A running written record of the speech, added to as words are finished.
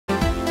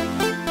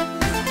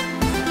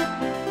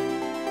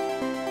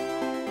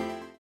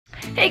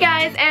Hey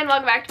guys, and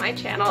welcome back to my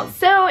channel.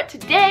 So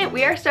today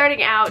we are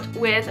starting out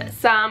with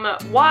some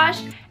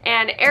washed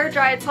and air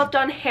dried slept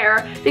on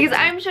hair because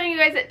I'm showing you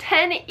guys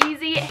 10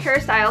 easy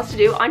hairstyles to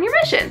do on your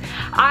mission.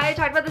 I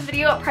talked about this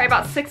video probably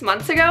about 6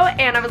 months ago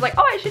and I was like,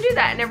 oh, I should do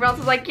that, and everyone else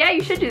was like, yeah,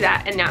 you should do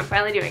that, and now I'm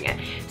finally doing it.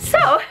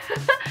 So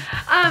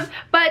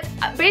but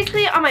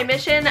basically on my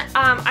mission,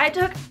 I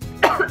took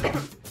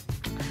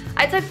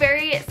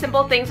very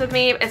simple things with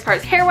me as far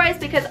as hair wise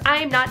because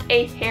I'm not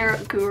a hair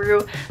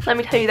guru. Let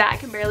me tell you that. I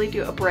can barely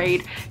do a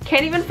braid.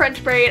 Can't even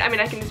French braid. I mean,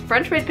 I can just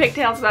French braid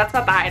pigtails, so that's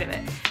about the height of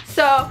it.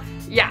 So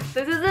yeah,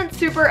 this isn't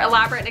super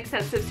elaborate and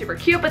extensive, super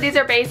cute, but these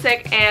are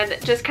basic and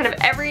just kind of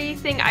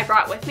everything I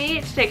brought with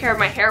me to take care of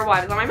my hair while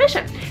I was on my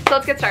mission. So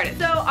let's get started.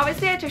 So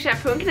obviously I took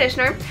shampoo and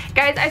conditioner.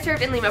 Guys, I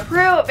served in Lima,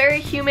 Peru,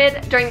 very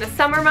humid. During the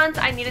summer months,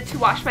 I needed to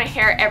wash my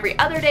hair every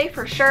other day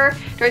for sure.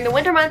 During the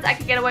winter months, I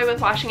could get away with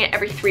washing it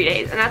every 3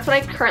 days, and that's what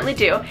I currently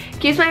do.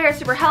 Keeps my hair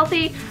super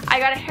healthy. I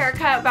got a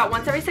haircut about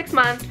once every 6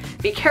 months.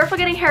 Be careful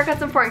getting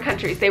haircuts in foreign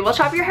countries. They will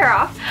chop your hair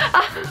off.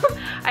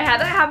 I had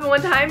that happen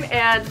one time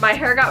and my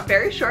hair got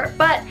very short,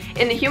 but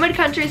in the humid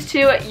countries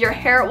too, your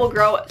hair will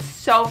grow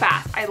so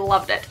fast. I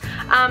loved it.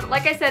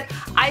 Like I said,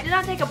 I did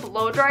not take a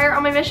blow dryer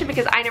on my mission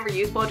because I never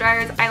use blow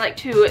dryers. I like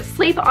to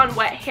sleep on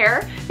wet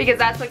hair because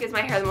that's what gives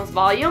my hair the most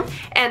volume,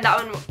 and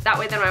that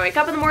way then when I wake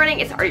up in the morning,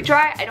 it's already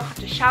dry. I don't have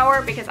to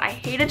shower because I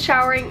hated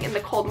showering in the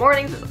cold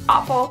mornings. It was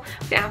awful.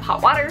 We didn't have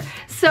hot water.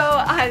 So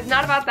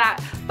not about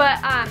that, but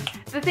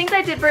the things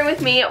I did bring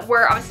with me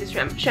were obviously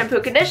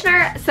shampoo,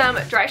 conditioner, some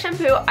dry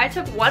shampoo. I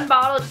took one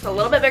bottle, just a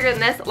little bit bigger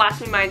than this, it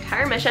lasted me my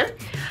entire mission.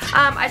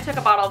 I took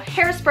a bottle of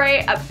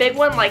hairspray, a big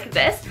one like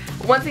this.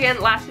 Once again,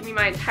 lasted me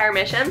my entire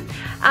mission.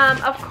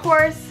 Of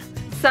course,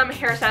 some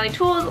hairstyling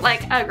tools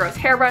like a gross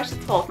hairbrush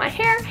that's full of my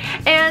hair,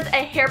 and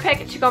a hair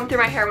pick to comb through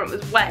my hair when it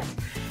was wet.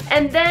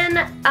 And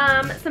then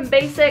some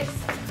basics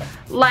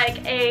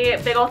like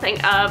a big old thing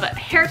of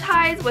hair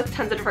ties with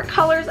tons of different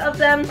colors of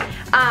them,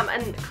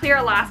 and clear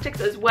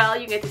elastics as well.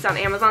 You can get these on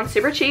Amazon,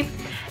 super cheap.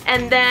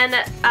 And then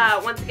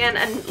once again,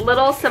 a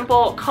little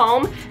simple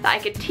comb that I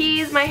could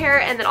tease my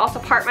hair and then also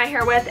part my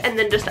hair with, and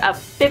then just a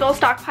big old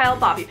stockpile of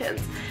bobby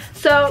pins.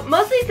 So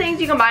most of these things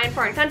you can buy in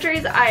foreign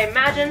countries, I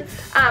imagine,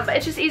 but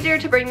it's just easier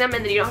to bring them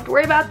and then you don't have to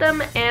worry about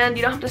them and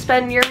you don't have to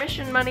spend your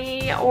mission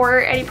money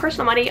or any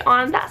personal money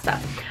on that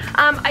stuff.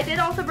 I did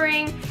also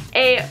bring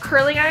a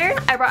curling iron.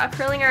 I brought a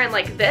curling iron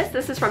like this.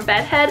 This is from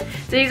Bedhead.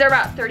 So these are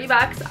about 30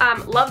 bucks.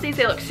 Love these.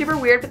 They look super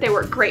weird, but they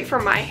work great for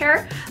my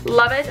hair.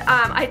 Love it.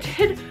 I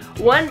did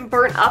one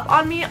burn up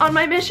on me on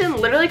my mission.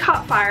 Literally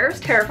caught fire. It was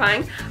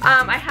terrifying.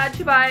 I had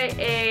to buy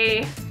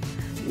a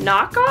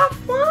knockoff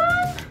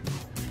one.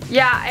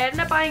 Yeah, I ended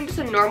up buying just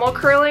a normal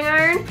curling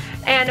iron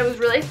and it was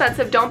really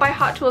expensive. Don't buy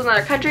Hot Tools in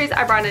other countries.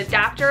 I brought an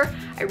adapter.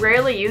 I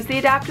rarely use the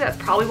adapter. That's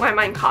probably why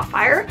mine caught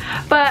fire.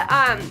 But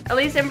at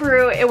least in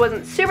Peru, it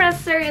wasn't super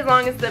necessary as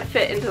long as it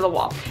fit into the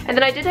wall. And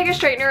then I did take a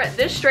straightener.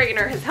 This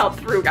straightener has helped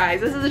through, guys.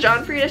 This is a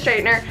John Frieda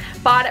straightener.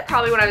 Bought it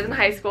probably when I was in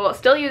high school.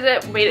 Still use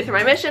it. Made it through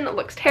my mission. It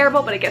looks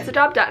terrible, but it gets the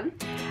job done.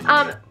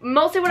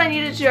 Mostly what I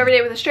needed to do every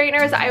day with a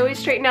straightener is I always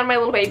straighten down my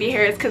little baby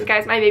hairs because,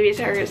 guys, my baby's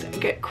hairs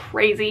get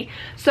crazy.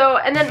 So,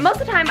 and then most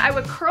of the time I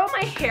would curl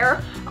my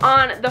hair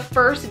on the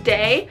first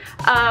day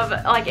of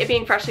like it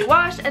being freshly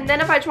washed, and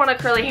then if I just want a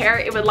curly hair,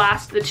 it would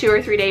last the 2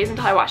 or 3 days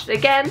until I washed it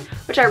again,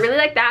 which I really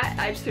like that.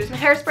 I just threw some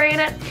hairspray in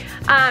it.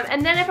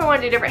 And then if I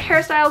want to do different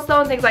hairstyles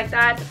though and things like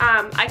that,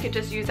 I could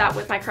just use that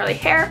with my curly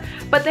hair.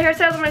 But the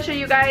hairstyles I'm going to show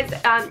you guys,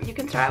 you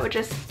can start out with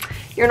just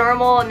your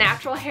normal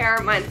natural hair.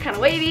 Mine's kind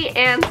of wavy,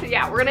 and so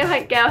yeah, we're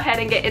gonna go ahead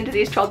and get into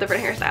these 12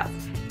 different hairstyles.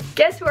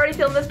 Guess who already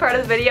filmed this part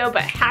of the video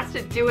but has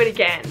to do it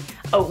again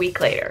a week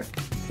later?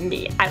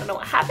 Me. I don't know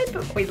what happened,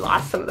 but we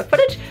lost some of the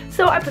footage,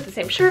 so I put the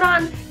same shirt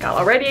on, got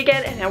all ready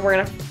again, and now we're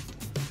gonna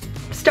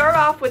start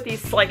off with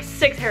these like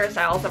 6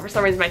 hairstyles that for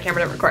some reason my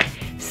camera didn't record.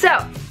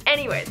 So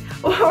anyways,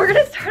 what we're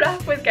gonna start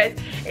off with, guys,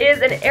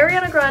 is an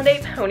Ariana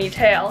Grande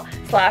ponytail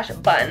slash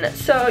bun.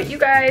 So you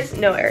guys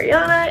know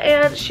Ariana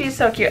and she's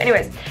so cute.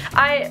 Anyways,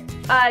 I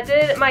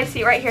did my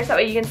seat right here so that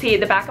way you can see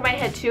the back of my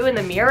head too in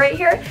the mirror right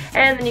here,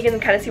 and then you can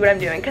kind of see what I'm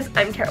doing because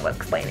I'm terrible at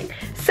explaining.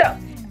 So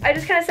I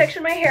just kind of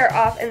section my hair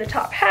off in the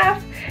top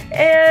half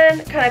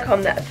and kind of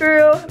comb that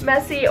through,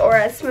 messy or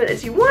as smooth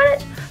as you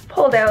want it.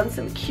 Pull down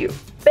some cute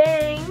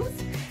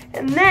bangs,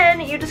 and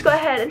then you just go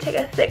ahead and take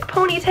a thick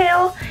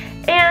ponytail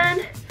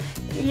and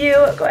you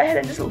go ahead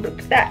and just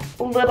loop that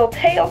little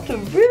tail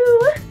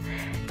through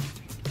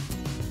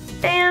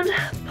and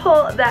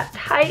pull that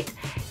tight.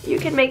 You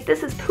can make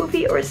this as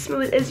poofy or as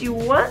smooth as you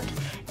want,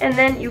 and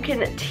then you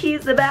can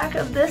tease the back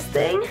of this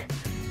thing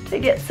to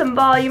get some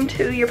volume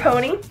to your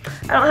pony.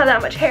 I don't have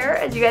that much hair,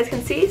 as you guys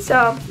can see,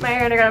 so my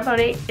Ariana Grande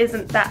pony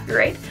isn't that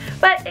great,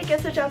 but it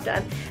gets the job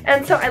done.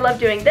 And so I love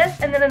doing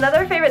this. And then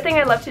another favorite thing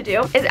I love to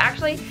do is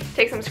actually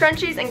take some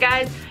scrunchies, and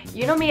guys,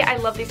 you know me, I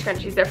love these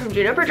scrunchies. They're from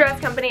Juniper Dress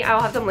Company. I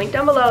will have them linked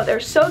down below. They're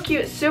so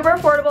cute, super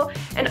affordable,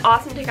 and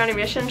awesome to take on your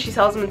mission. She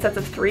sells them in sets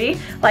of 3,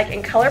 like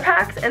in color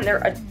packs, and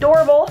they're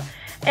adorable.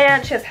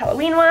 And she has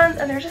Halloween ones,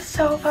 and they're just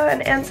so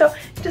fun. And so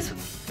just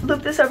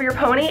loop this over your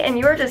pony and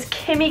you are just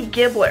Kimmy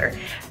Gibbler.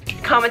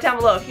 Comment down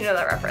below if you know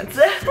that reference.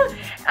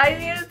 I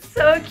think it's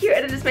so cute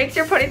and it just makes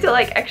your ponytail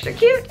like extra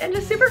cute and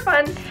just super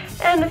fun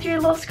and with your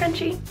little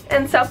scrunchie.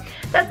 And so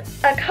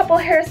that's a couple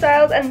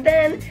hairstyles. And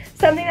then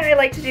something that I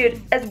like to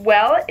do as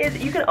well is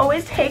you can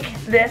always take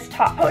this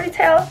top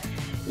ponytail.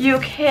 You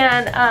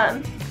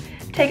can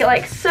take it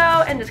like so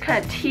and just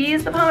kind of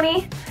tease the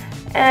pony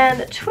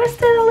and twist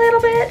it a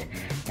little bit.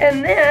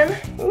 And then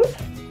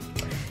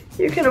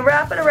you can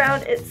wrap it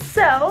around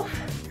itself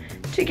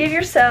to give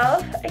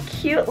yourself a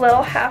cute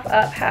little half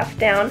up, half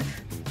down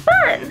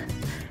fun.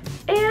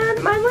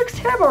 And mine looks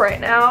terrible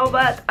right now,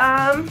 but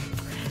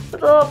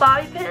with little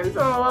bobby pins and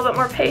a little bit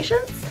more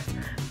patience,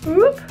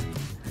 whoop,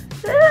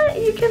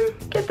 you can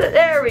get the,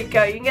 there we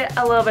go, you can get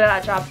a little bit of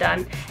that job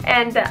done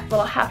and that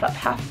little half up,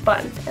 half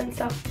bun. And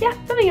so yeah,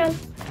 moving on.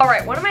 All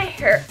right, one of my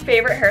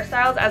favorite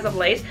hairstyles as of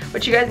late,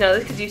 which you guys know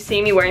this because you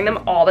see me wearing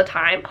them all the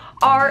time,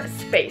 are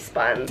space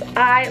buns.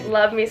 I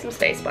love me some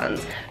space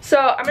buns. So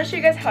I'm gonna show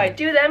you guys how I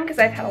do them because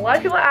I've had a lot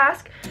of people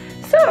ask.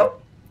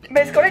 So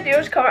basically what I do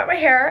is comb out my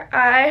hair,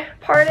 I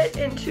part it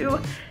into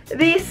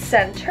the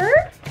center,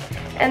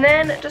 and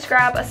then just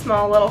grab a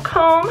small little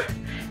comb,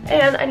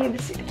 and I need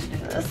to see how to do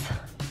this.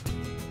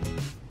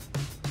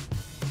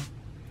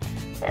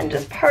 And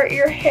just part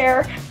your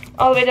hair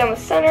all the way down the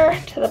center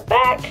to the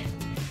back.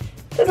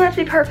 Doesn't have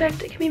to be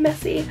perfect, it can be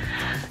messy.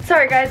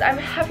 Sorry guys, I'm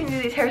having to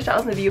do these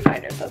hairstyles in the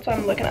viewfinder, so that's why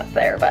I'm looking up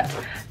there, but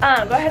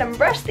go ahead and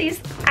brush these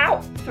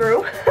out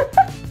through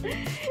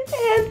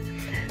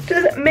and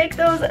just make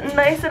those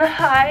nice and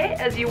high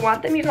as you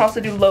want them. You can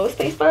also do low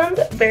space buns,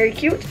 very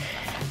cute.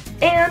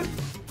 And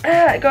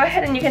go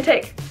ahead and you can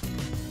take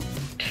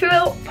two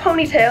little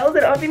ponytails that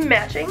don't have to be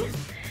matching,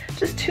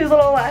 just two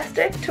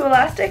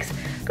elastics,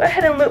 go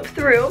ahead and loop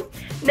through.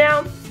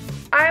 Now,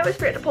 I always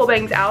forget to pull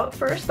bangs out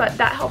first, but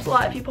that helps a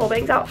lot if you pull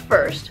bangs out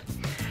first.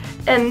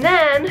 And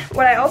then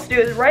what I also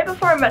do is right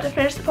before I'm about to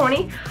finish the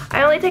pony,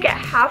 I only take it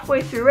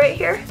halfway through right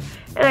here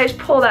and I just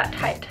pull that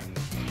tight.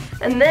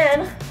 And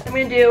then I'm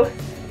gonna do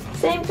the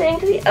same thing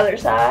to the other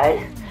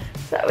side.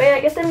 So that way I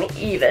get them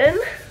even.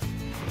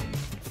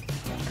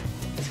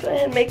 Just go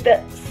ahead and make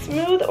that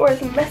smooth or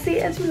as messy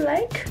as you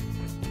like.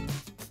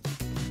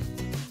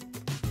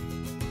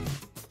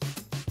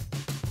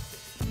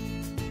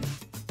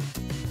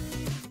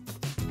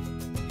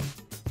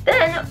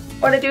 Then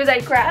what I do is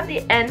I grab the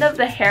end of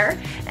the hair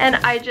and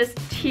I just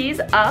tease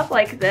up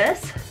like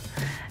this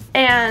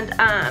and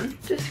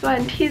just go ahead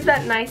and tease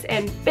that nice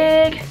and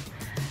big,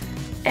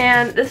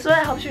 and this is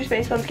what helps your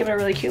space buns give it a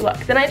really cute look.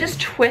 Then I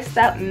just twist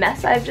that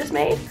mess I've just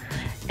made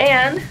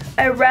and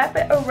I wrap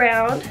it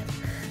around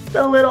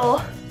the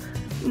little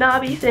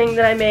knobby thing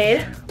that I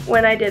made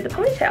when I did the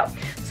ponytail.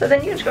 So then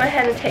you can just go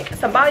ahead and take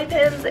some bobby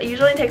pins, it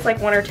usually takes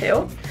like one or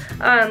two,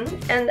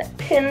 and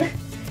pin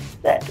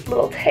that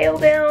little tail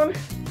down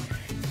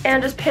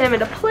and just pin them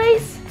into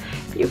place.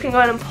 You can go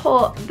ahead and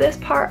pull this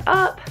part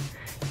up,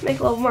 make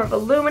it a little more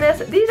voluminous.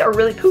 These are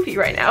really poofy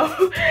right now.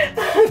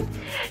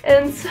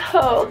 And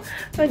so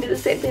I'm gonna do the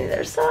same thing to the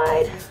other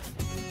side.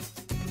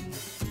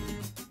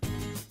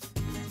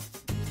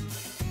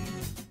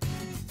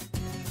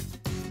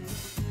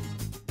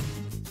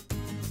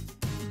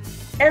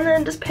 And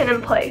then just pin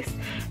in place.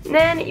 And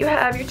then you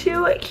have your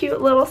two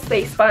cute little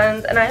space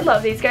buns, and I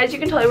love these guys. You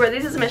can totally wear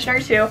these as a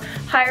missionary too,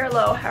 high or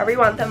low, however you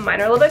want them.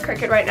 Mine are a little bit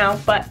crooked right now,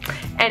 but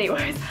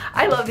anyways,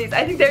 I love these.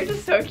 I think they're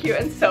just so cute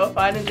and so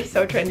fun and just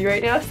so trendy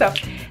right now. So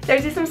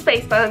there's just some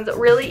space buns,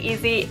 really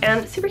easy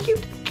and super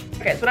cute.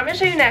 Okay, so what I'm gonna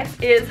show you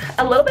next is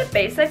a little bit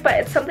basic, but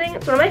it's one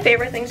of my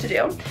favorite things to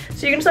do.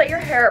 So you can just let your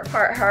hair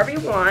part however you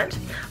want.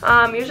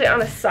 Usually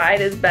on a side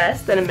is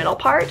best than a middle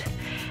part.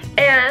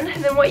 And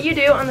then what you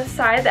do on the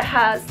side that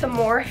has some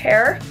more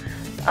hair,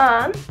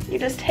 you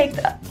just take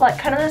the, like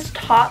kind of this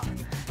top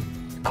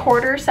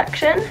quarter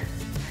section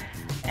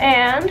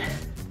and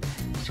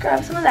just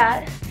grab some of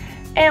that.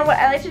 And what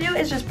I like to do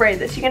is just braid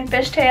this. You can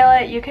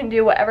fishtail it, you can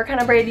do whatever kind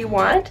of braid you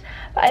want,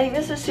 but I think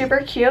this is super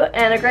cute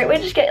and a great way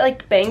to just get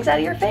like bangs out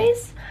of your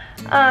face.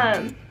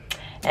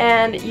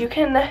 And you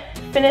can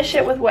finish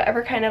it with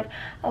whatever kind of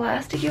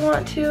elastic you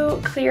want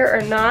to, clear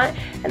or not,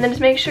 and then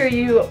just make sure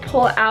you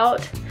pull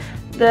out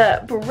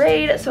the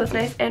braid so it's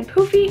nice and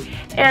poofy.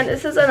 And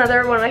this is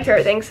another one of my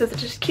favorite things because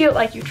it's just cute,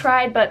 like you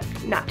tried, but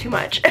not too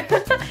much.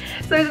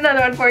 So there's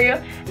another one for you.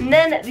 And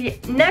then the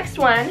next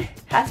one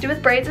has to do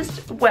with braids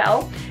as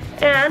well.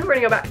 And we're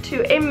gonna go back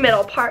to a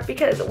middle part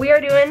because we are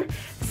doing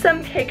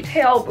some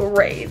pigtail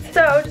braids.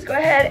 So just go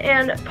ahead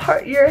and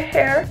part your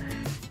hair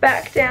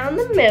back down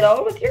the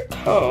middle with your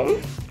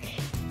comb.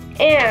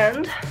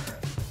 And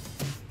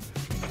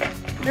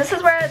this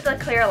is where the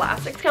clear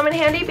elastics come in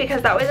handy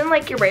because that way then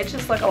like your braids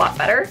just look a lot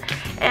better.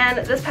 And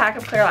this pack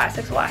of clear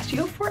elastics will last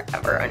you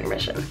forever on your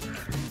mission.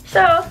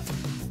 So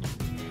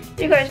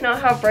you guys know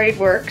how braid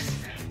works.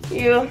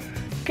 You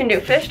can do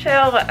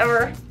fishtail,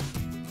 whatever.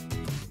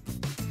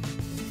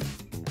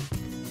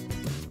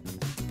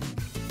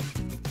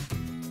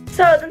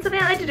 So then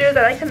something I like to do is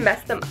I like to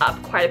mess them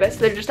up quite a bit so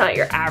they're just not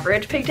your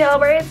average pigtail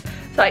braids.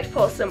 So I like to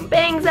pull some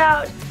bangs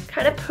out,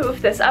 kind of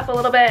poof this up a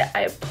little bit.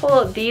 I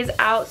pull these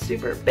out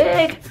super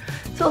big,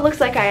 so it looks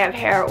like I have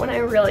hair when I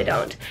really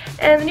don't.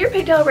 And then your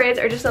pigtail braids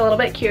are just a little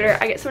bit cuter.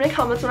 I get so many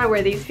comments when I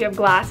wear these. If you have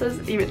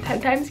glasses, even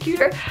 10 times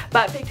cuter.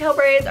 But pigtail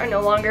braids are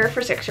no longer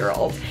for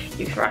 6-year-olds.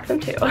 You can rock them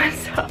too.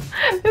 So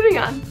moving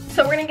on.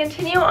 So we're gonna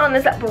continue on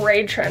this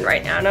braid trend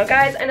right now. Now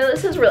guys, I know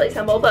this is really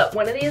simple, but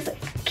one of these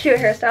cute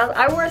hairstyles,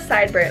 I wore a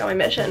side braid on my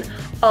mission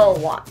a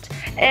lot.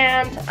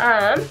 And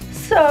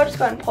so just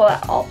go ahead and pull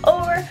that all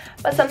over.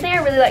 But something I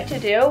really like to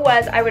do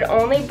was I would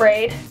only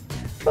braid,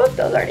 whoop,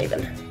 those aren't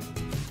even.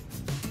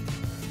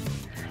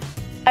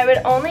 I would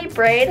only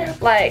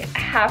braid like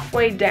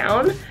halfway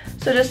down,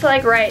 so just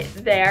like right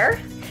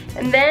there.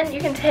 And then you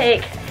can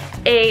take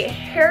a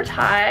hair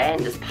tie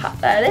and just pop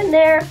that in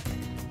there.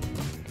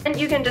 And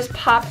you can just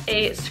pop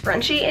a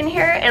scrunchie in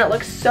here and it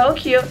looks so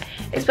cute,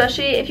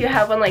 especially if you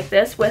have one like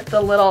this with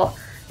the little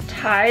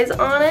ties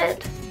on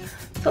it.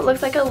 So it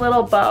looks like a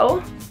little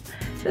bow.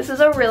 This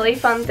is a really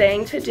fun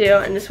thing to do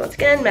and just once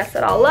again mess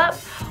it all up.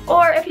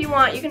 Or if you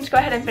want, you can just go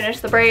ahead and finish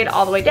the braid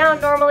all the way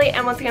down normally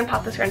and once again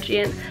pop the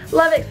scrunchie in.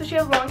 Love it, especially if you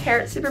have long hair,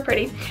 it's super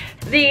pretty.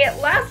 The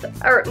last,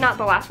 or not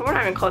the last one, we're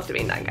not even close to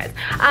being done guys.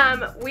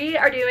 We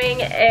are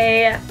doing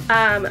a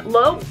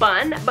low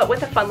bun but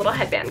with a fun little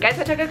headband. Guys,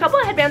 I took a couple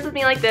of headbands with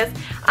me like this.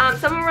 Some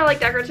of them were like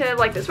decorative,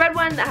 like this red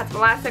one that has some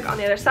elastic on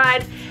the other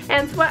side.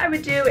 And so what I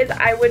would do is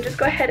I would just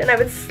go ahead and I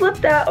would slip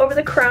that over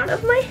the crown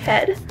of my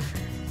head.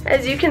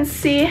 As you can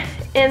see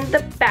in the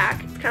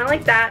back, it's kind of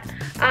like that.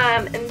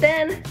 And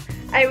then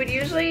I would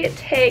usually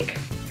take,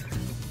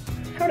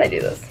 how would I do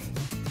this?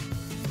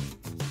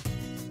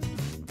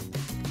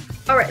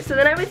 Alright, so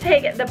then I would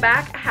take the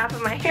back half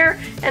of my hair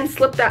and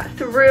slip that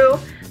through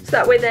so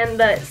that way then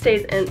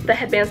the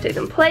headband stays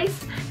in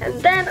place.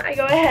 And then I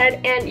go ahead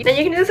and then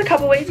you can do this a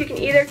couple ways. You can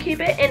either keep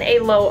it in a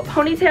low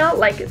ponytail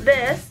like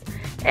this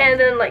and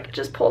then like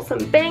just pull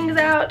some bangs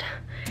out.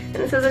 And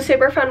this is a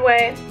super fun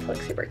way to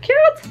look super cute.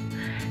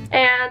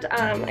 And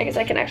I guess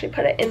I can actually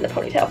put it in the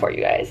ponytail for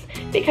you guys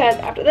because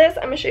after this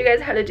I'm going to show you guys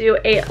how to do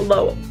a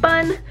low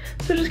bun.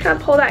 So just kind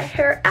of pull that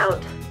hair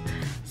out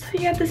so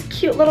you have this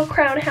cute little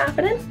crown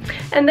happening.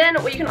 And then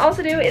what you can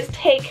also do is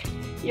take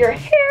your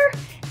hair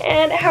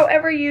and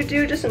however you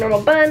do just a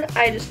normal bun,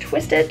 I just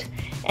twist it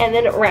and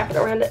then wrap it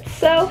around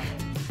itself.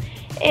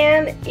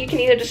 And you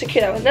can either just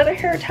secure that with another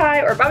hair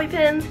tie or bobby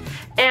pins.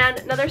 And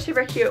another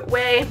super cute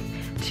way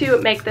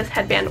to make this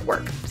headband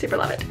work. Super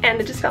love it. And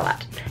it just fell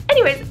out.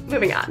 Anyways,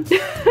 moving on.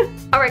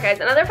 Alright guys,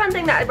 another fun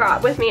thing that I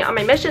brought with me on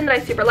my mission that I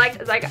super liked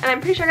is like, and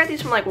I'm pretty sure I got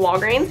these from like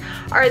Walgreens,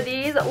 are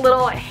these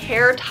little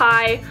hair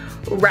tie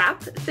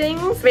wrap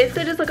things.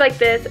 Basically just look like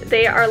this.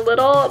 They are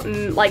little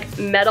like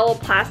metal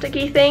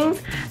plasticky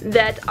things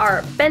that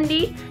are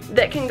bendy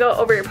that can go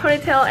over your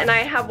ponytail, and I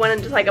have one in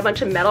just like a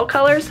bunch of metal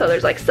colors. So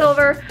there's like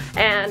silver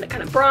and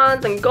kind of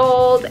bronze and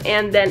gold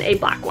and then a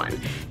black one.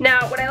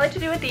 Now what I like to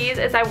do with these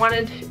is I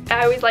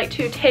always like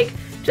to take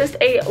just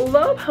a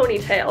low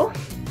ponytail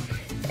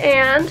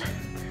and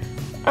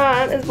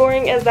as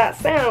boring as that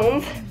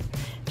sounds,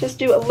 just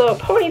do a low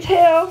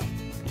ponytail.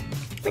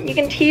 And you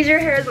can tease your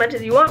hair as much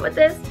as you want with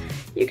this.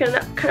 You can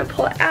kind of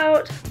pull it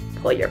out,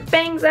 pull your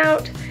bangs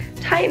out,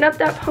 tighten up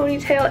that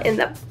ponytail in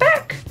the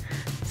back.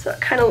 So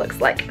it kind of looks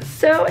like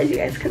so, as you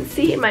guys can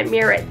see in my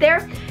mirror right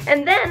there.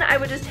 And then I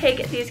would just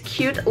take these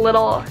cute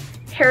little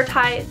hair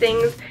tie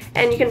things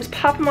and you can just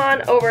pop them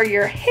on over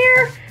your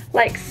hair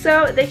like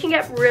so. They can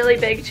get really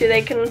big too.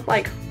 They can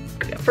like,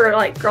 for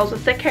like girls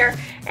with thick hair.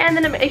 And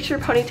then it makes your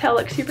ponytail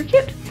look super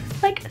cute,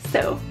 like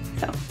so.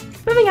 So,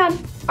 moving on.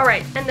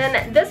 Alright, and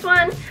then this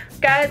one,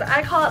 guys,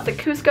 I call it the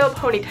Cusco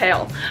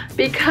ponytail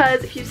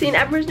because if you've seen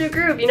Everyone's New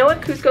Groove, you know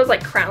what Cusco's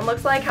like crown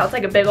looks like? How it's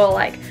like a big old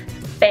like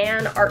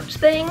fan arch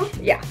thing?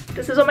 Yeah,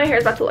 this is what my hair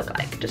is about to look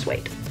like. Just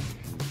wait.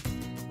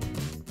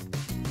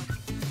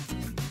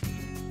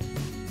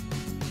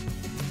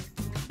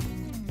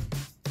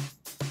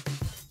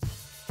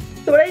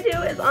 So what I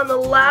do is on the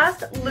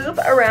last loop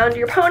around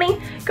your pony,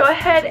 go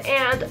ahead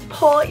and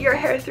pull your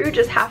hair through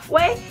just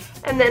halfway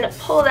and then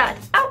pull that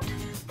out,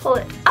 pull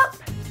it up.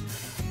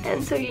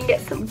 And so you can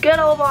get some good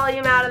old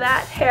volume out of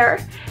that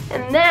hair.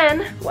 And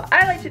then what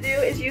I like to do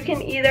is you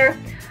can either,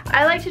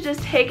 I like to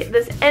just take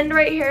this end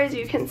right here as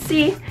you can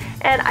see,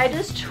 and I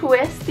just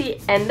twist the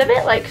end of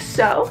it like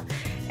so.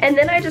 And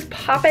then I just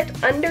pop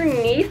it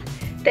underneath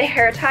the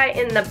hair tie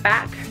in the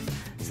back.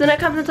 So then it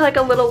comes into like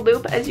a little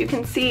loop as you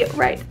can see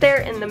right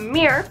there in the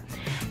mirror.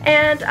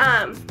 And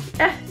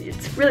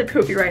it's really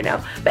poopy right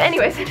now. But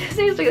anyways, it just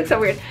seems to look so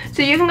weird.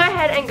 So you can go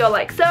ahead and go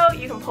like so.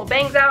 You can pull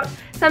bangs out.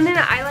 Something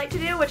that I like to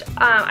do, which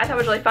I thought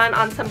was really fun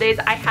on some days,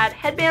 I had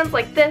headbands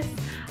like this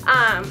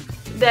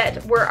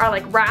that are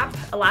like wrap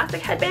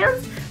elastic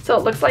headbands. So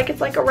it looks like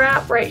it's like a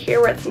wrap right here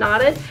where it's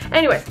knotted.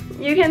 Anyways,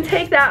 you can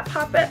take that,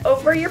 pop it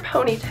over your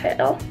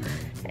ponytail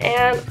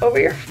and over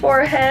your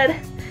forehead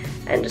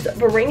and just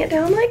bring it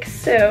down like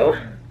so.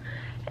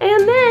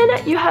 And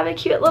then you have a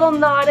cute little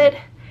knotted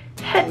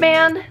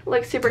headband,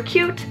 looks super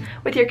cute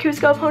with your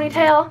Cusco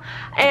ponytail.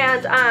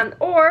 And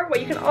or what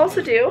you can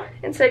also do,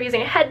 instead of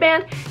using a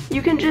headband,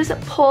 you can just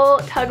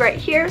tug right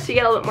here so you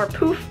get a little bit more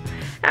poof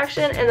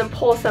action, and then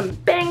pull some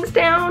bangs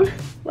down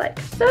like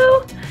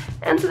so.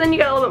 And so then you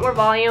get a little bit more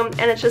volume,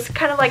 and it's just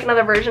kind of like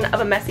another version of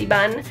a messy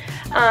bun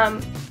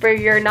for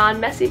your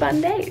non-messy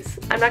bun days.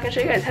 I'm not gonna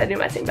show you guys how to do a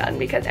messy bun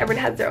because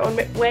everyone has their own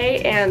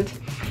way, and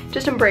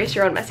just embrace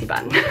your own messy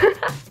bun.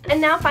 And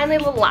now finally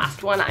the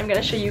last one I'm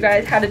gonna show you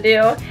guys how to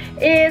do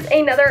is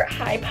another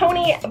high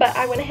pony, but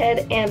I went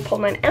ahead and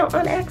pulled mine out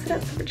on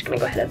accident, so we're just gonna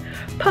go ahead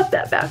and pop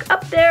that back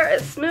up there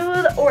as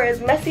smooth or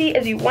as messy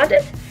as you want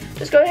it.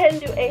 Just go ahead and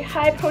do a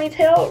high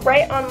ponytail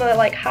right on the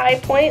like high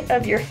point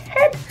of your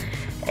head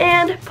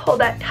and pull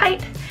that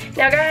tight.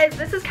 Now guys,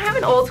 this is kind of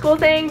an old school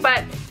thing,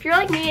 but if you're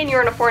like me and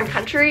you're in a foreign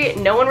country,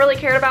 no one really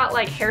cared about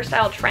like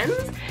hairstyle trends.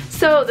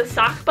 So the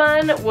sock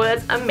bun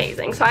was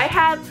amazing. So I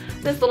have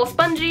this little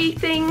spongy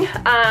thing.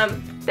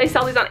 They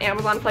sell these on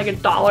Amazon for like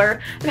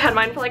 $1. I've had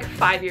mine for like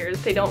 5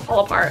 years. They don't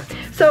fall apart.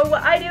 So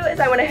what I do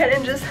is I went ahead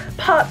and just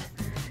popped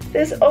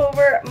this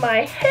over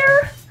my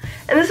hair.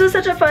 And this was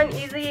such a fun,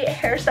 easy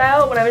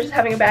hairstyle when I was just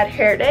having a bad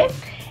hair day.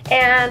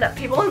 And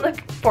people in the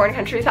foreign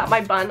country thought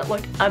my bun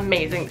looked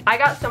amazing. I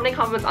got so many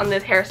compliments on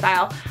this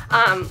hairstyle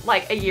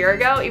like a year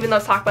ago, even though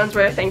sock buns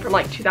were a thing from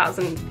like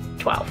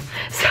 2012.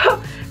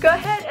 So go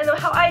ahead, and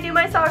how I do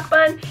my sock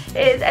bun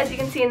is, as you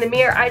can see in the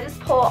mirror, I just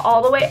pull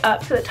all the way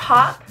up to the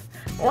top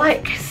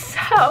like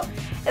so.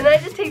 And then I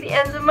just take the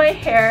ends of my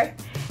hair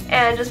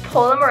and just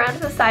pull them around to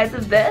the sides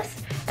of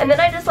this. And then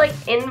I just like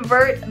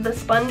invert the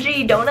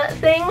spongy donut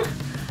thing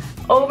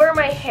over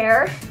my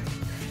hair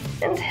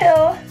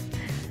until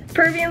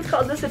Peruvians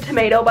called this a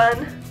tomato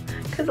bun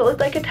because it looked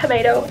like a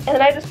tomato. And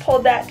then I just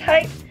pulled that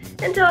tight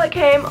until it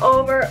came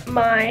over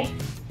my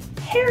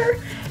hair,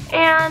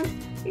 and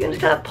you can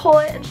just kind of pull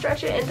it and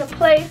stretch it into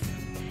place.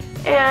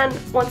 And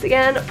once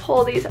again,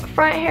 pull these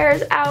front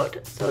hairs out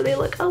so they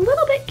look a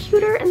little bit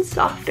cuter and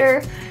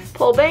softer.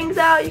 Pull bangs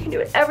out, you can do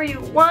whatever you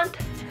want.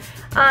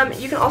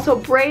 You can also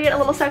braid a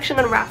little section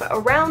and wrap it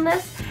around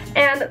this.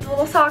 And the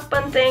little sock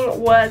bun thing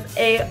was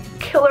a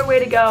killer way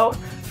to go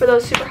for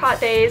those super hot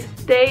days.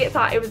 They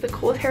thought it was the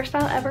coolest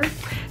hairstyle ever.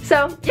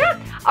 So yeah,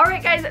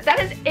 alright guys, that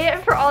is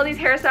it for all these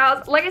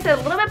hairstyles. Like I said,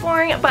 a little bit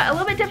boring, but a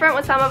little bit different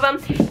with some of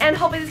them, and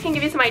hopefully this can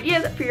give you some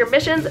ideas for your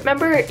missions.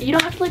 Remember, you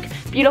don't have to look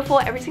beautiful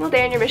every single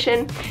day on your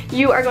mission.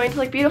 You are going to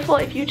look beautiful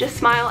if you just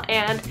smile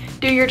and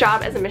do your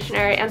job as a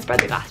missionary and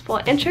spread the gospel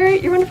and share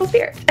your wonderful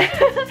spirit.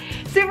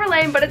 Super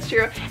lame, but it's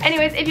true.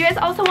 Anyways, if you guys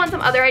also want some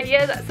other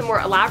ideas, some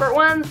more elaborate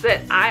ones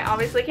that I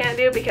obviously can't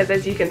do because,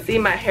 as you can see,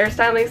 my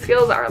hairstyling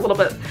skills are a little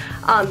bit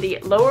on the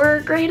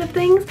lower grade of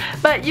things,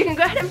 but you can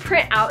go ahead and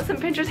print out some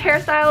Pinterest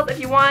hairstyles if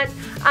you want.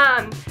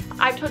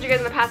 I've told you guys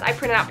in the past I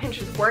printed out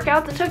Pinterest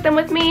workouts and took them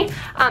with me.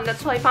 That's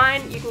totally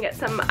fine. You can get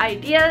some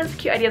ideas,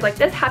 cute ideas like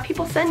this. Have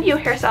people send you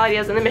hairstyle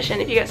ideas in the mission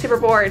if you get super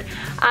bored.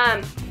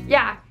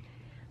 Yeah.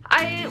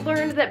 I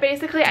learned that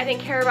basically I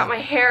didn't care about my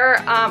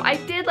hair. I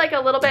did like a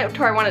little bit to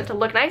where I wanted it to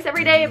look nice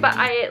every day, but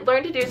I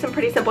learned to do some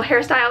pretty simple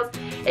hairstyles.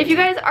 If you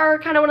guys are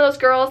kind of one of those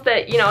girls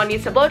that, you know,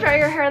 needs to blow dry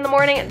your hair in the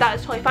morning, that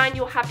is totally fine.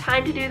 You'll have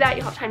time to do that.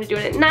 You'll have time to do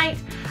it at night.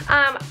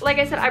 Like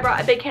I said, I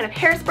brought a big can of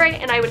hairspray,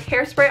 and I would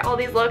hairspray all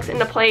these looks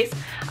into place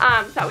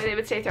so that way they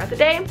would stay throughout the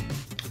day.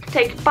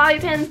 Take bobby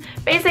pins,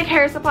 basic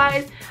hair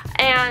supplies,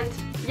 and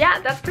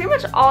yeah, that's pretty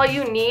much all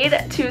you need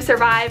to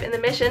survive in the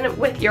mission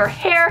with your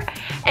hair.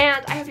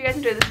 And I hope you guys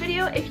enjoyed this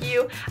video. If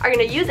you are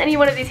going to use any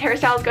one of these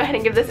hairstyles, go ahead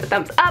and give this a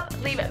thumbs up.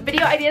 Leave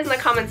video ideas in the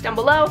comments down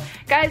below.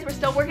 Guys, we're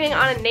still working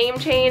on a name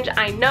change.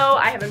 I know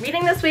I have a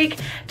meeting this week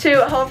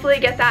to hopefully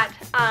get that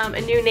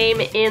a new name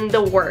in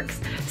the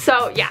works.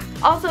 So yeah,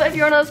 also if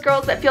you're one of those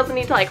girls that feels the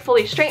need to like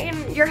fully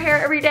straighten your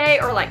hair every day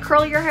or like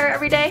curl your hair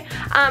every day,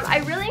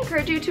 I really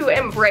encourage you to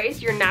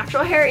embrace your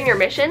natural hair in your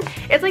mission.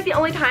 It's like the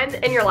only time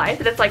in your life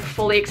that it's like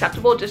fully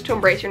acceptable just to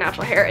embrace your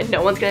natural hair, and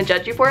no one's gonna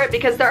judge you for it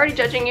because they're already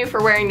judging you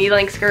for wearing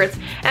knee-length skirts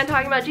and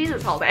talking about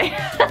Jesus all day.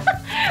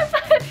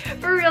 But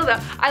for real though,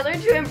 I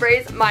learned to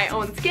embrace my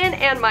own skin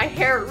and my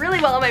hair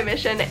really well on my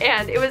mission,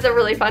 and it was a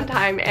really fun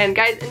time. And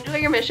guys, enjoy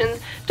your missions.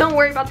 Don't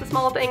worry about the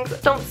small things.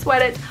 Don't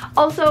sweat it.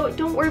 Also,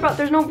 don't worry about,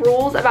 there's no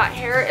rules about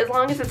hair as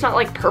long as it's not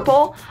like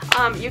purple.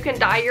 You can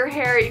dye your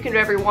hair, you can do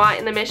whatever you want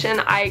in the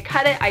mission. I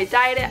cut it, I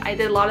dyed it, I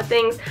did a lot of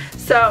things.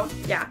 So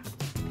yeah,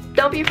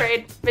 don't be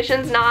afraid.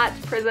 Mission's not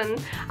prison.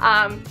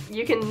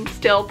 You can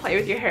still play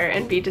with your hair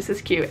and be just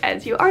as cute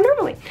as you are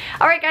normally.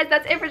 Alright guys,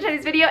 that's it for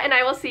today's video, and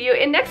I will see you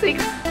in next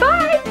week's.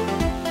 Bye!